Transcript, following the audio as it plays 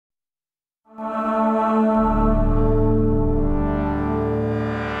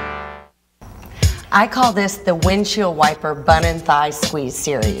I call this the windshield wiper bun and thigh squeeze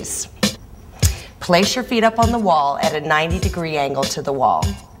series. Place your feet up on the wall at a 90-degree angle to the wall.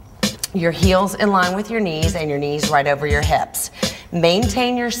 Your heels in line with your knees and your knees right over your hips.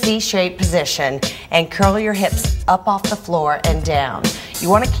 Maintain your C-shaped position and curl your hips up off the floor and down. You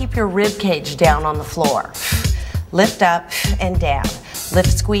want to keep your rib cage down on the floor. Lift up and down.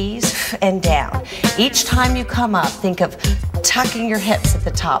 Lift, squeeze, and down. Each time you come up, think of tucking your hips at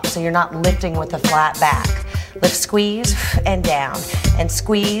the top so you're not lifting with a flat back. Lift, squeeze, and down, and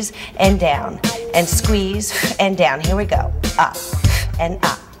squeeze, and down, and squeeze, and down. Here we go. Up, and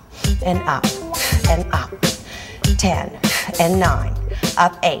up, and up, and up. 10, and 9,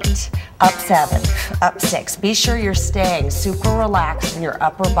 up 8, up 7, up 6. Be sure you're staying super relaxed in your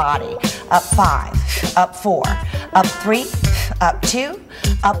upper body. Up 5, up 4, up 3, up 2,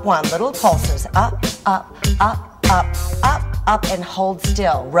 up 1. Little pulses. Up, up, up, up, up, up, and hold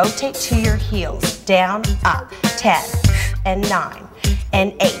still. Rotate to your heels. Down, up. 10, and 9,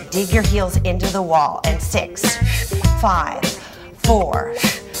 and 8. Dig your heels into the wall. And 6, 5, 4,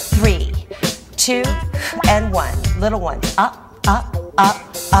 3, 2, and 1. Little ones. Up, up, up,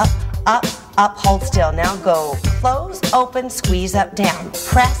 up, up, up. Hold still. Now go close, open, squeeze up, down.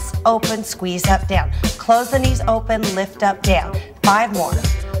 Press, open, squeeze up, down. Close the knees open, lift up, down. 5 more.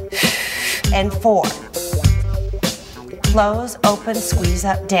 And 4. Close, open, squeeze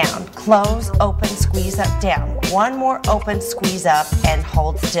up, down. Close, open, squeeze up, down. 1 more, open, squeeze up, and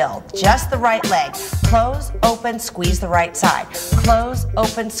hold still. Just the right leg. Close, open, squeeze the right side. Close,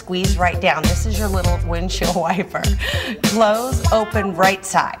 open, squeeze right down. This is your little windshield wiper. Close, open, right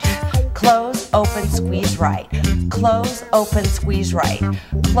side. Close, open, squeeze right. Close, open, squeeze right.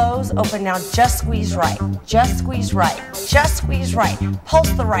 Close, open. Now just squeeze right. Just squeeze right. Just squeeze right.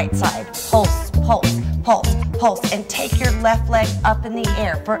 Pulse the right side. Pulse, pulse, pulse, pulse. And take your left leg up in the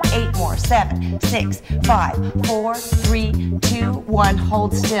air for 8 more. 7, 6, 5, 4, 3, 2, 1.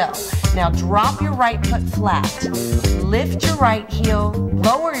 Hold still. Now drop your right foot flat. Lift your right heel.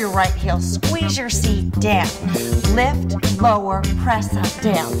 Lower your right heel. Squeeze your seat down. Lift, lower, press up,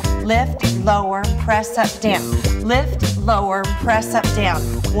 down. Lift, lower, press up, down. Lift, lower, press up, down.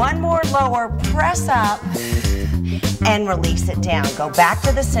 1 more, lower, press up, and release it down. Go back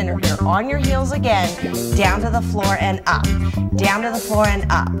to the center. You're on your heels again. Down to the floor and up. Down to the floor and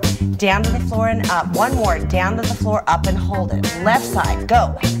up. Down to the floor and up. 1 more. Down to the floor, up, and hold it. Left side.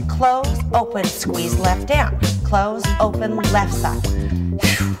 Go. Close, open, squeeze left down. Close, open, left side.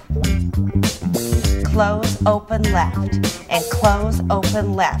 Close, open, left, and close,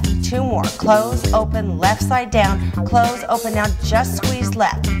 open, left. 2 more. Close, open, left side down. Close, open. Now just squeeze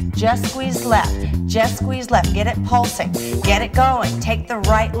left. Just squeeze left. Just squeeze left. Get it pulsing. Get it going. Take the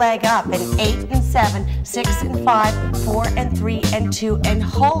right leg up. And 8 and 7, 6 and 5, 4 and 3 and 2, and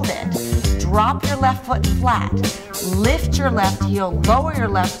hold it. Drop your left foot flat. Lift your left heel. Lower your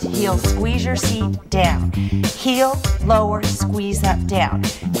left heel. Squeeze your seat down. Heel, lower, squeeze up, down.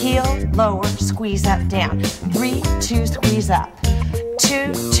 Heel, lower, squeeze up, down. 3, 2, squeeze up.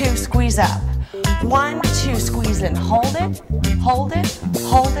 2, 2, squeeze up. 1, 2, squeeze in. Hold it, hold it,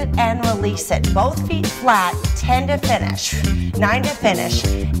 hold it, and release it. Both feet flat. 10 to finish. 9 to finish.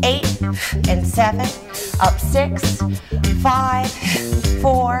 8 and 7. Up 6, 5,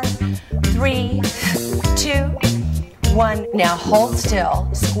 4, 3, 2, 1. Now hold still.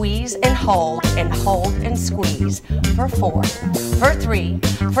 Squeeze and hold and squeeze for 4, for 3,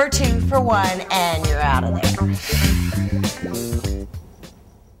 for 2, for 1, and you're out of there.